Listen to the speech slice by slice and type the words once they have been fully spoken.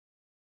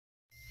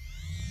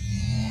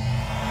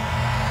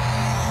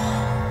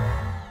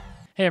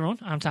Hey everyone,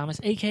 I'm Thomas,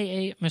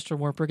 aka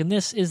MrWartburg, and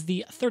this is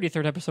the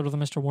 33rd episode of the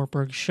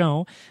MrWartburg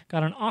Show.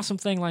 Got an awesome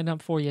thing lined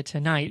up for you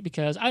tonight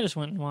because I just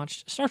went and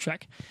watched Star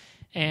Trek.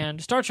 And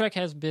Star Trek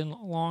has been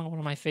long one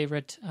of my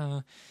favorite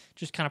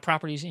just kind of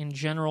properties in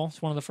general.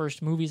 It's one of the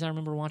first movies I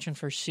remember watching,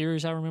 first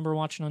series I remember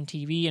watching on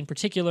TV. In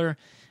particular,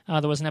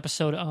 there was an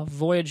episode of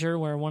Voyager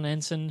where one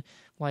ensign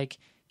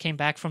came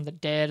back from the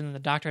dead, and the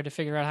doctor had to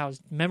figure out how his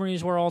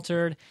memories were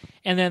altered.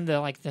 And then the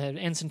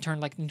ensign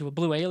turned into a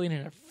blue alien,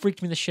 and it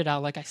freaked me the shit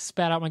out. I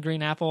spat out my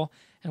green apple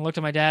and looked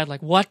at my dad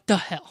what the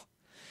hell?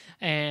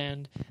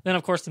 And then,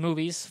 of course, the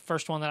movies.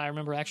 First one that I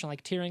remember actually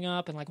tearing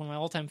up, and one of my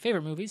all-time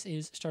favorite movies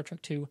is Star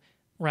Trek II,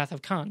 Wrath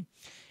of Khan.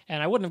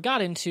 And I wouldn't have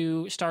got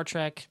into Star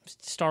Trek,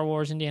 Star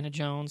Wars, Indiana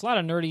Jones, a lot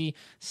of nerdy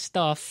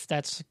stuff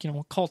that's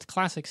cult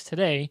classics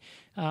today,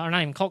 or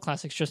not even cult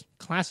classics, just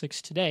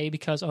classics today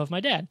because of my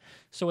dad.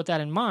 So with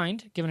that in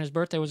mind, given his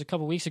birthday was a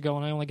couple weeks ago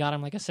and I only got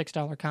him a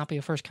 $6 copy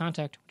of First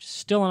Contact, which is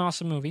still an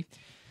awesome movie,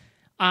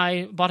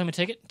 I bought him a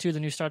ticket to the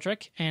new Star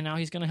Trek, and now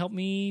he's going to help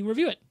me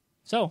review it.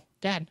 So,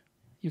 Dad,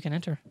 you can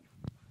enter.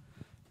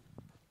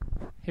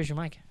 Here's your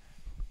mic.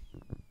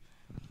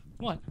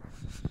 What?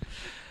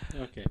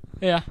 Okay.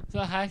 Yeah. So,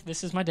 hi,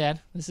 this is my dad.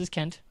 This is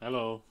Kent.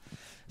 Hello.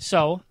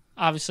 So,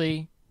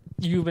 obviously,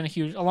 you've been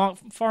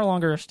far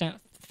longer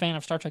fan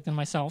of Star Trek than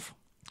myself.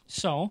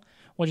 So,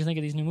 what do you think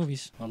of these new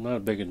movies? I'm not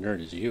as big a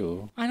nerd as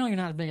you. I know you're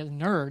not as big a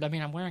nerd. I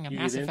mean, I'm wearing a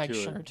Mass Effect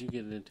shirt. You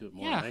get into it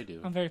more than I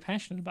do. I'm very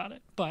passionate about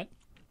it. But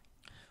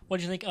what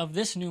do you think of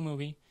this new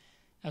movie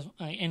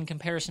in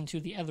comparison to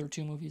the other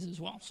two movies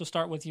as well? So,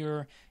 start with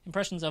your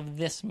impressions of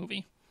this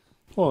movie.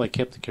 Well, they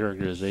kept the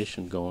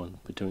characterization going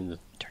between the...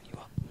 Turn you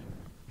up.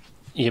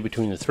 Yeah,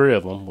 between the three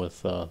of them,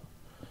 with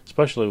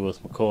especially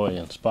with McCoy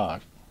and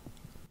Spock.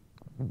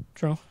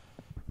 True.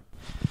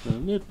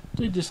 And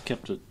they just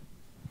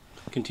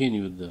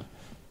continued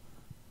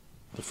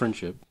the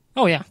friendship.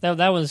 Oh yeah,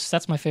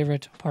 that's my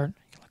favorite part.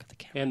 You can look at the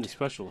camera. And the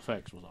special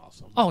effects was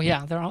awesome. Oh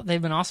yeah,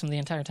 they've been awesome the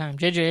entire time.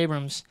 J.J.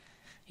 Abrams,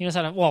 he knows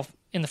how to. Well,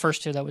 in the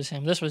first two, that was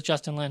him. This was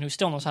Justin Lin, who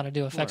still knows how to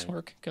do effects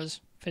work because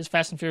his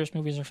Fast and Furious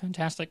movies are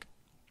fantastic.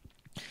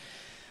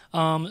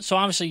 So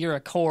obviously you're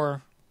a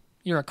core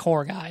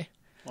guy.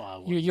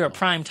 Well, you're a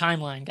prime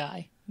timeline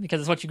guy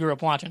because it's what you grew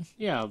up watching.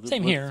 Yeah,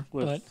 same here.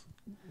 With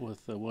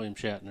William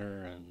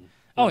Shatner and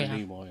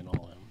Nimoy and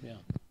all them. Yeah,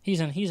 he's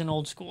an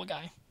old school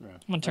guy. Yeah. I'm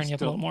gonna turn you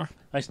up a little more.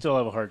 I still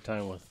have a hard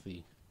time with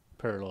the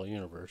parallel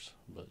universe,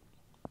 but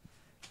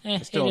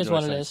it is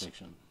what it is.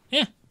 Fiction.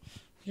 Yeah,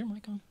 is your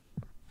mic on?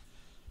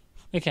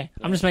 Okay,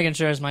 yeah. I'm just making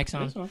sure his mic's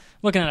on.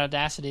 Looking at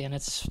Audacity, and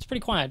it's pretty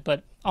quiet,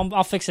 but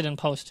I'll fix it in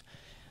post.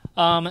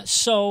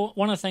 So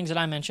one of the things that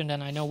I mentioned,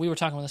 and I know we were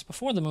talking about this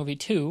before the movie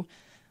too,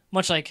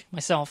 much like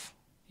myself,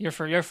 your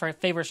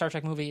favorite Star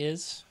Trek movie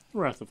is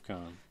Wrath of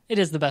Khan. It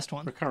is the best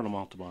one. Ricardo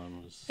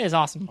Montalban is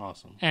awesome.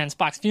 Awesome. And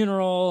Spock's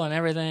funeral and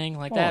everything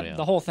that. Yeah.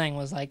 The whole thing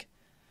was it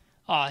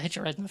hit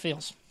you right in the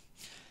feels.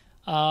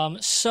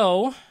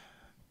 So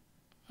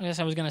I guess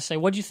I was going to say,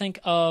 what do you think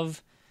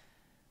of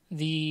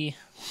there's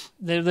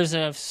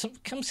some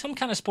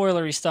kind of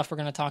spoilery stuff we're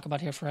going to talk about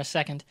here for a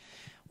second.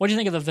 What do you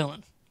think of the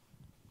villain?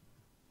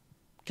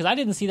 Because I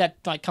didn't see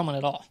that coming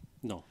at all.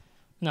 No.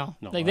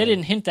 They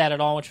didn't hint that at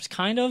all, which was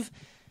kind of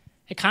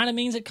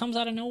means it comes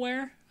out of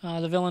nowhere.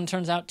 The villain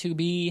turns out to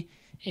be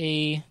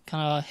a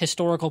kind of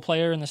historical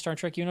player in the Star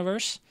Trek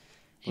universe.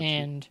 But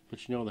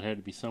there had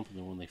to be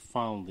something when they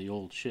found the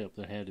old ship.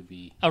 There had to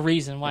be a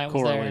reason why it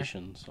was there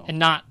and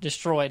not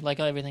destroyed like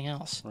everything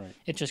else. Right.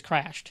 It just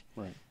crashed.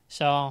 Right.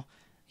 So,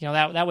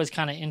 that was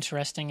kind of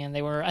interesting, and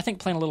they were, I think,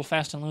 playing a little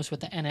fast and loose with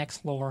the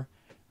NX lore.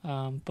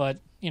 But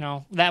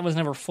that was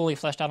never fully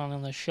fleshed out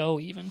on the show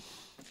even.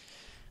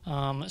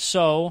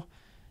 So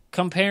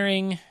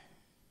comparing,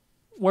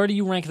 where do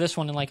you rank this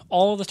one in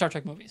all of the Star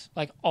Trek movies?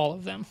 All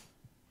of them.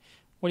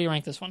 Where do you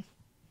rank this one?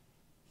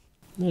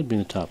 That'd be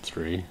in the top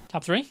 3.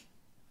 Top 3?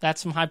 That's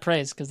some high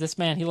praise because this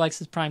man, he likes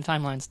his prime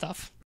timeline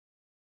stuff.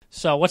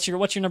 So what's your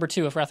number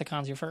 2 if Wrath of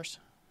Khan's your first?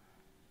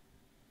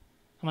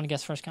 I'm going to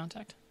guess First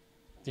Contact.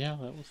 Yeah,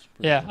 that was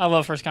Yeah, I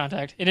love First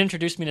Contact. It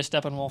introduced me to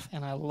Steppenwolf,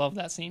 and I love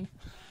that scene.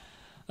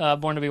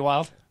 Born to be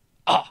Wild.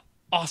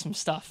 Awesome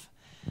stuff.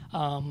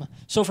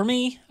 So for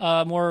me,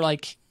 more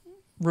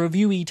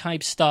reviewy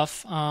type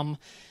stuff.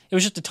 It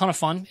was just a ton of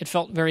fun. It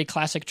felt very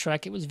classic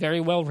Trek. It was very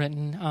well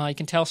written. You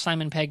can tell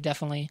Simon Pegg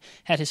definitely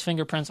had his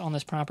fingerprints on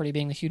this property,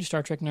 being the huge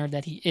Star Trek nerd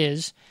that he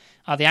is.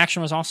 The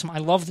action was awesome. I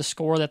love the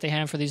score that they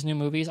have for these new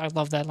movies. I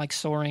love that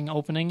soaring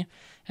opening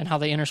and how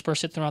they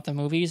intersperse it throughout the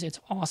movies. It's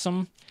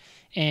awesome.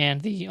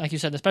 And like you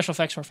said, the special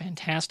effects were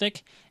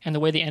fantastic, and the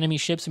way the enemy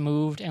ships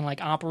moved and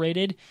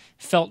operated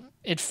felt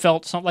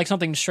like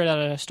something straight out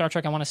of Star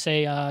Trek. I want to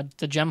say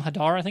the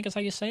Jem'Hadar, I think is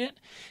how you say it.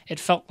 It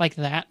felt like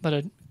that, but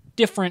a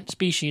different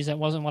species. That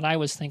wasn't what I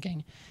was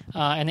thinking.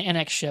 And the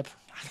NX ship,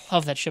 I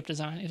love that ship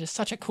design. It is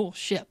such a cool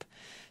ship.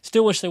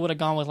 Still wish they would have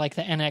gone with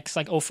the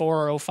NX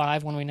 04 or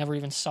 05 when we never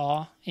even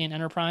saw in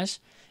Enterprise.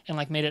 And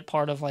made it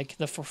part of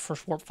the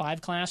first Warp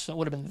 5 class, so it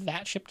would have been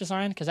that ship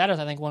design, because that is,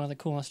 I think, one of the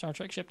coolest Star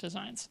Trek ship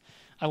designs.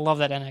 I love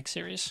that NX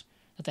series.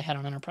 that they had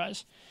on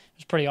Enterprise. It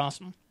was pretty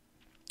awesome.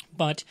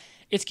 But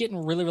it's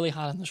getting really, really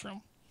hot in this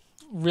room.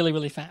 Really,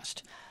 really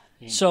fast.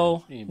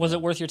 So, was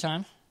it worth your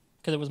time?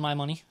 Because it was my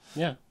money.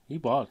 Yeah, he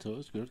bought it, so it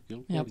was good.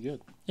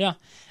 Good. Yeah.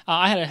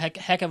 I had a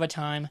heck of a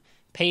time.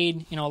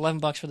 Paid,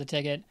 $11 for the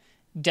ticket.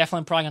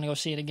 Definitely probably going to go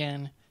see it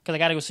again. Because I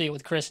got to go see it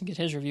with Chris and get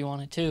his review on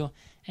it, too.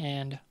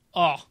 And,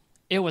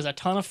 it was a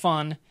ton of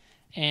fun.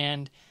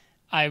 And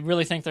I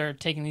really think they're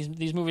taking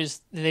these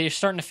movies, they're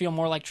starting to feel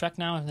more like Trek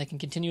now, and they can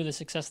continue the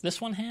success this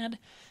one had,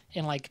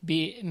 and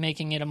be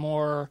making it a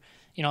more,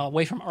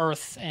 away from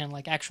Earth and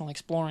actual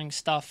exploring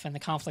stuff and the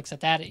conflicts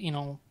that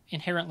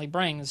inherently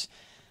brings.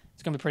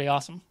 It's going to be pretty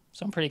awesome.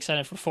 So I'm pretty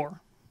excited for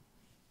 4.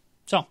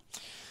 So,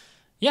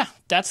 yeah,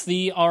 that's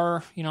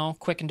our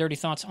quick and dirty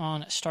thoughts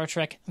on Star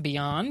Trek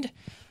Beyond.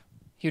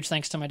 Huge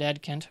thanks to my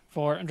dad, Kent,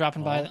 for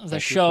dropping by the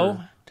show.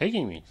 For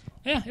taking me.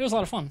 Yeah, it was a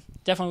lot of fun.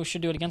 Definitely we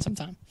should do it again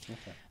sometime.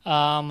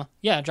 Okay.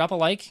 Yeah, drop a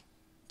like,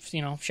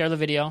 share the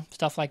video,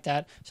 stuff like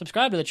that.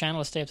 Subscribe to the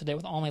channel to stay up to date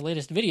with all my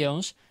latest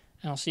videos,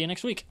 and I'll see you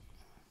next week.